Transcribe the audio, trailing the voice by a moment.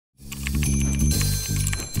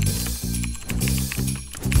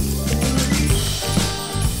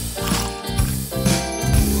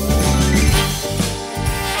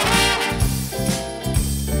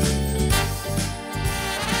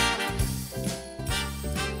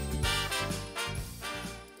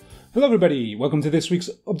Hello everybody, welcome to this week's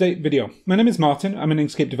update video. My name is Martin, I'm an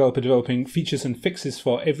Inkscape developer developing features and fixes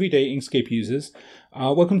for everyday Inkscape users.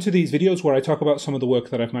 Welcome to these videos where I talk about some of the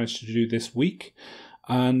work that I've managed to do this week.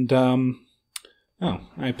 And, I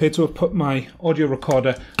appear to have put my audio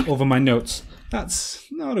recorder over my notes. That's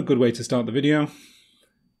not a good way to start the video.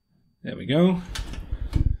 There we go.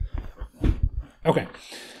 Okay,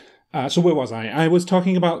 so where was I? I was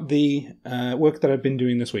talking about the work that I've been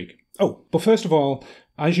doing this week. Oh, but first of all,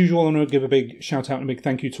 as usual, I want to give a big shout out and a big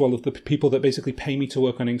thank you to all of the people that basically pay me to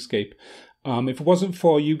work on Inkscape. If it wasn't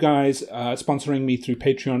for you guys sponsoring me through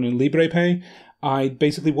Patreon and LibrePay, I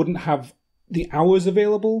basically wouldn't have the hours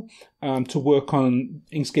available to work on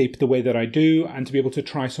Inkscape the way that I do and to be able to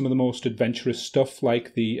try some of the most adventurous stuff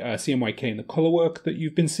like the CMYK and the color work that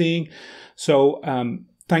you've been seeing. So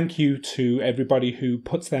thank you to everybody who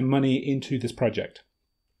puts their money into this project.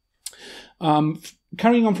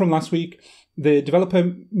 Carrying on from last week, the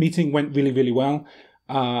developer meeting went really well.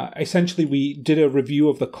 Essentially, we did a review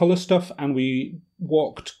of the color stuff and we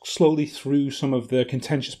walked slowly through some of the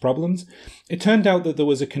contentious problems. It turned out that there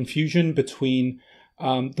was a confusion between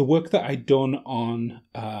the work that I'd done on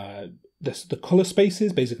the color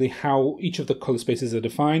spaces, basically how each of the color spaces are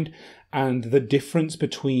defined, and the difference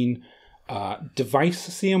between device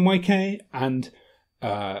CMYK and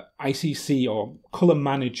ICC or color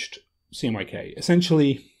managed CMYK.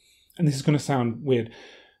 Essentially, and this is going to sound weird,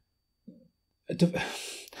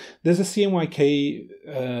 there's a CMYK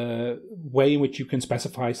way in which you can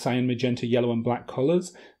specify cyan, magenta, yellow, and black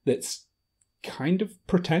colors that's kind of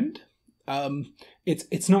pretend.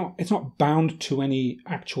 It's not bound to any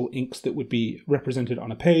actual inks that would be represented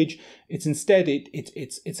on a page. It's instead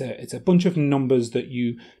it's a bunch of numbers that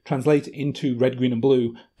you translate into red, green, and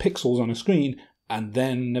blue pixels on a screen, and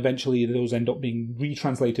then eventually those end up being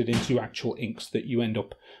retranslated into actual inks that you end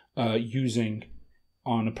up using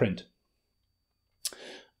on a print.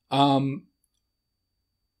 So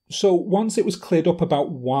once it was cleared up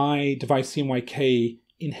about why device CMYK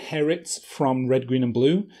inherits from red, green, and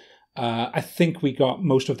blue, I think we got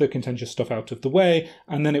most of the contentious stuff out of the way,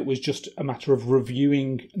 and then it was just a matter of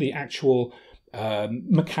reviewing the actual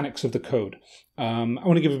mechanics of the code. I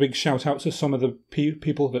want to give a big shout out to some of the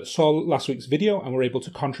people that saw last week's video and were able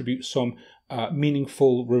to contribute some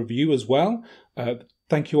meaningful review as well.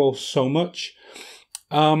 Thank you all so much.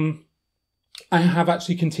 I have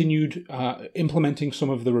actually continued implementing some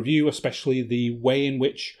of the review, especially the way in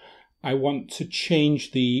which I want to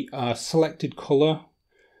change the selected color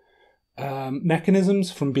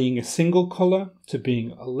mechanisms from being a single color to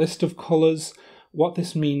being a list of colors. What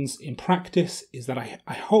this means in practice is that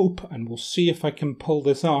I hope, and we'll see if I can pull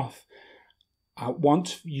this off, I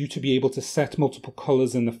want you to be able to set multiple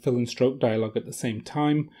colors in the fill and stroke dialog at the same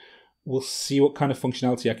time. We'll see what kind of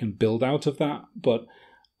functionality I can build out of that, but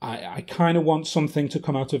I kind of want something to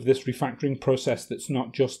come out of this refactoring process that's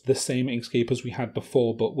not just the same Inkscape as we had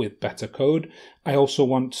before, but with better code. I also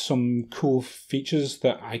want some cool features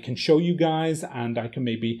that I can show you guys, and I can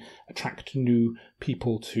maybe attract new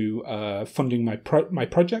people to funding my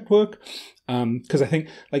project work, because I think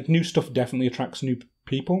like new stuff definitely attracts new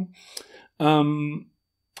people.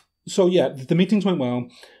 So yeah, the meetings went well.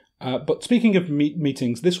 But speaking of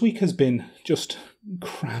meetings, this week has been just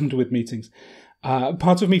crammed with meetings.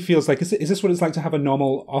 Part of me feels like, is this what it's like to have a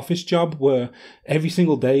normal office job where every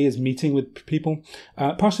single day is meeting with people?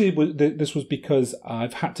 Partially this was because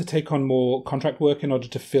I've had to take on more contract work in order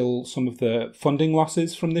to fill some of the funding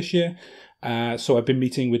losses from this year. So I've been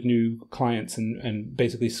meeting with new clients and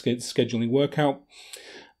basically scheduling work out.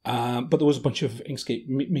 But there was a bunch of Inkscape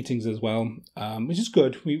meetings as well, which is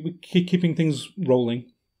good. We keep keeping things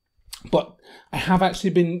rolling. But I have actually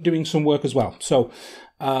been doing some work as well. So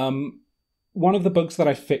one of the bugs that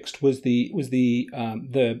I fixed was the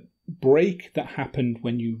break that happened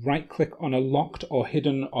when you right-click on a locked or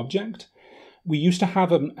hidden object. We used to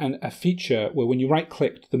have a feature where when you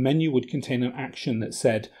right-clicked, the menu would contain an action that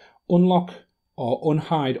said unlock or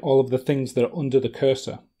unhide all of the things that are under the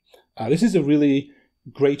cursor. This is a really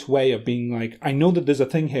great way of being like, I know that there's a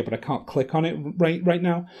thing here, but I can't click on it right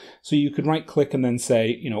now. So you could right-click and then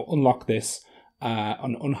say, unlock this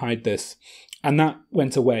and unhide this. And that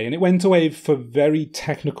went away. And it went away for very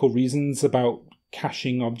technical reasons about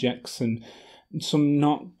caching objects and some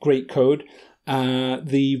not great code.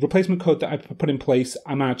 The replacement code that I put in place,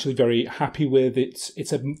 I'm actually very happy with.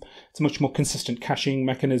 It's a much more consistent caching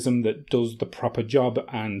mechanism that does the proper job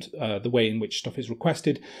and the way in which stuff is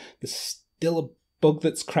requested. There's still a bug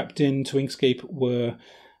that's crept into Inkscape where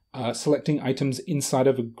selecting items inside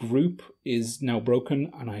of a group is now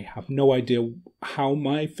broken, and I have no idea how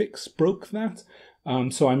my fix broke that.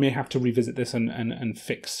 So I may have to revisit this and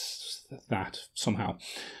fix that somehow.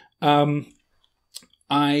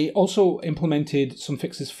 I also implemented some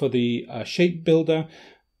fixes for the shape builder.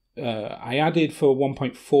 I added for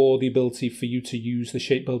 1.4 the ability for you to use the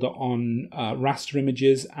shape builder on raster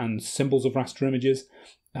images and symbols of raster images.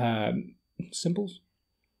 Symbols?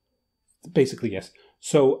 Basically, yes.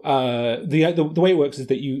 So the way it works is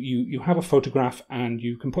that you have a photograph and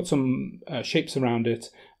you can put some shapes around it,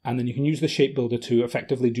 and then you can use the shape builder to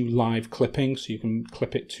effectively do live clipping. So you can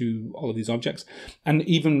clip it to all of these objects, and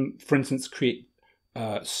even, for instance, create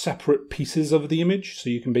separate pieces of the image. So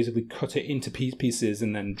you can basically cut it into pieces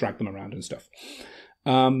and then drag them around and stuff.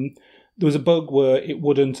 There was a bug where it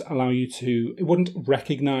wouldn't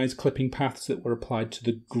recognize clipping paths that were applied to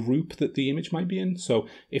the group that the image might be in. So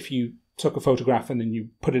if you took a photograph and then you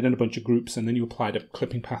put it in a bunch of groups and then you applied a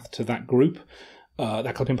clipping path to that group,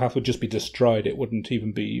 that clipping path would just be destroyed. It wouldn't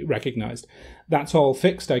even be recognized. That's all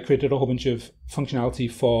fixed. I created a whole bunch of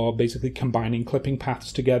functionality for basically combining clipping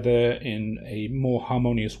paths together in a more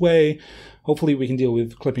harmonious way. Hopefully we can deal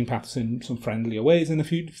with clipping paths in some friendlier ways in the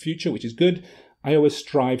future, which is good. I always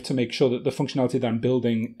strive to make sure that the functionality that I'm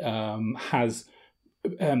building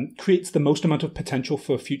creates the most amount of potential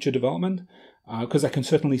for future development. Because I can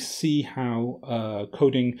certainly see how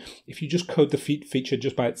coding, if you just code the feature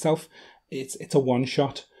just by itself, it's a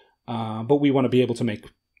one-shot. But we want to be able to make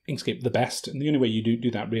Inkscape the best, and the only way you do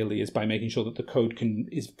that really is by making sure that the code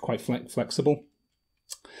is quite flexible.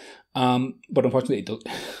 But unfortunately,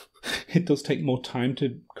 it does take more time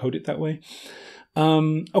to code it that way.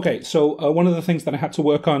 Okay, so one of the things that I had to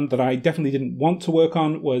work on that I definitely didn't want to work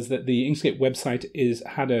on was that the Inkscape website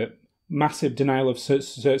had a massive denial of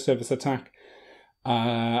service attack.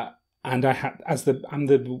 And I'm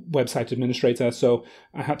the website administrator, so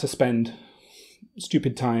I had to spend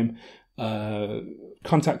stupid time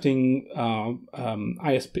contacting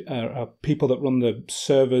ISP people that run the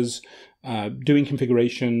servers, doing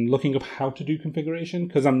configuration, looking up how to do configuration,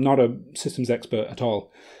 because I'm not a systems expert at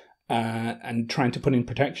all, and trying to put in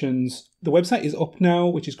protections. The website is up now,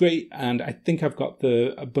 which is great, and I think I've got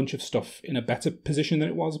a bunch of stuff in a better position than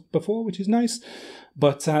it was before, which is nice.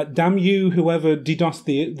 But damn you, whoever DDoSed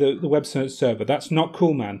the web server. That's not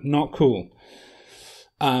cool, man. Not cool.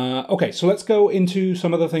 Okay, so let's go into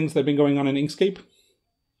some of the things that have been going on in Inkscape.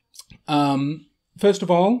 First of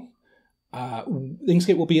all,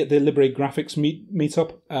 Inkscape will be at the Libre Graphics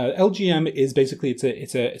meetup. LGM is basically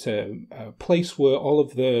it's a place where all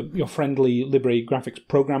of your friendly Libre Graphics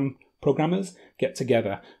programmers get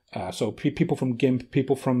together. So people from GIMP,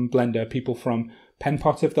 people from Blender, people from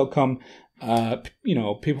PenPot if they'll come.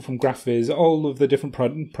 People from GraphViz, all of the different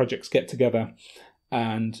projects get together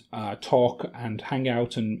and talk and hang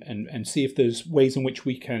out and see if there's ways in which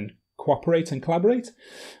we can cooperate and collaborate,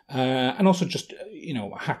 and also just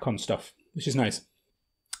hack on stuff, which is nice.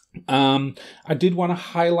 I did want to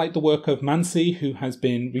highlight the work of Mansi, who has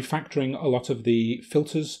been refactoring a lot of the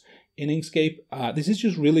filters in Inkscape. This is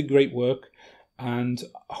just really great work. And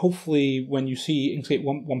hopefully when you see Inkscape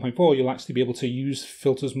 1.4, you'll actually be able to use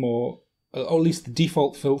filters more, or at least the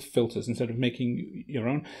default filters instead of making your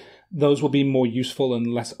own. Those will be more useful and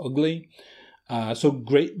less ugly. So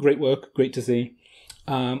great work, great to see.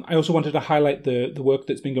 I also wanted to highlight the work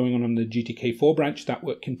that's been going on the GTK4 branch. That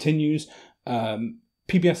work continues.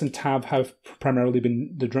 PBS and Tab have primarily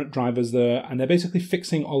been the drivers there, and they're basically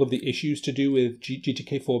fixing all of the issues to do with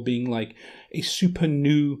GTK4 being like a super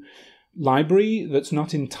new library that's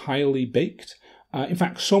not entirely baked. In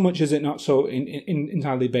fact, so much is it not so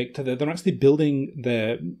entirely baked that they're actually building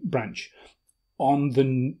their branch on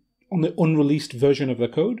the unreleased version of the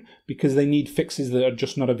code because they need fixes that are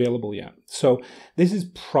just not available yet. So this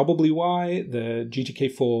is probably why the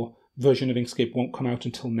GTK4 version of Inkscape won't come out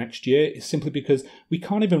until next year, is simply because we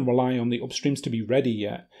can't even rely on the upstreams to be ready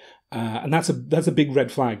yet. And that's a big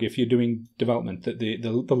red flag if you're doing development, that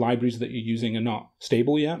the libraries that you're using are not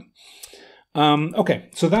stable yet. Okay,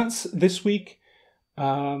 so that's this week.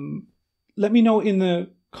 Let me know in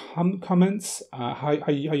the comments how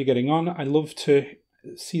you're getting on. I love to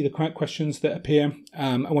see the questions that appear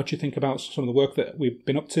and what you think about some of the work that we've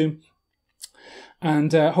been up to.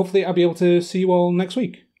 And hopefully I'll be able to see you all next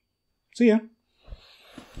week. See ya.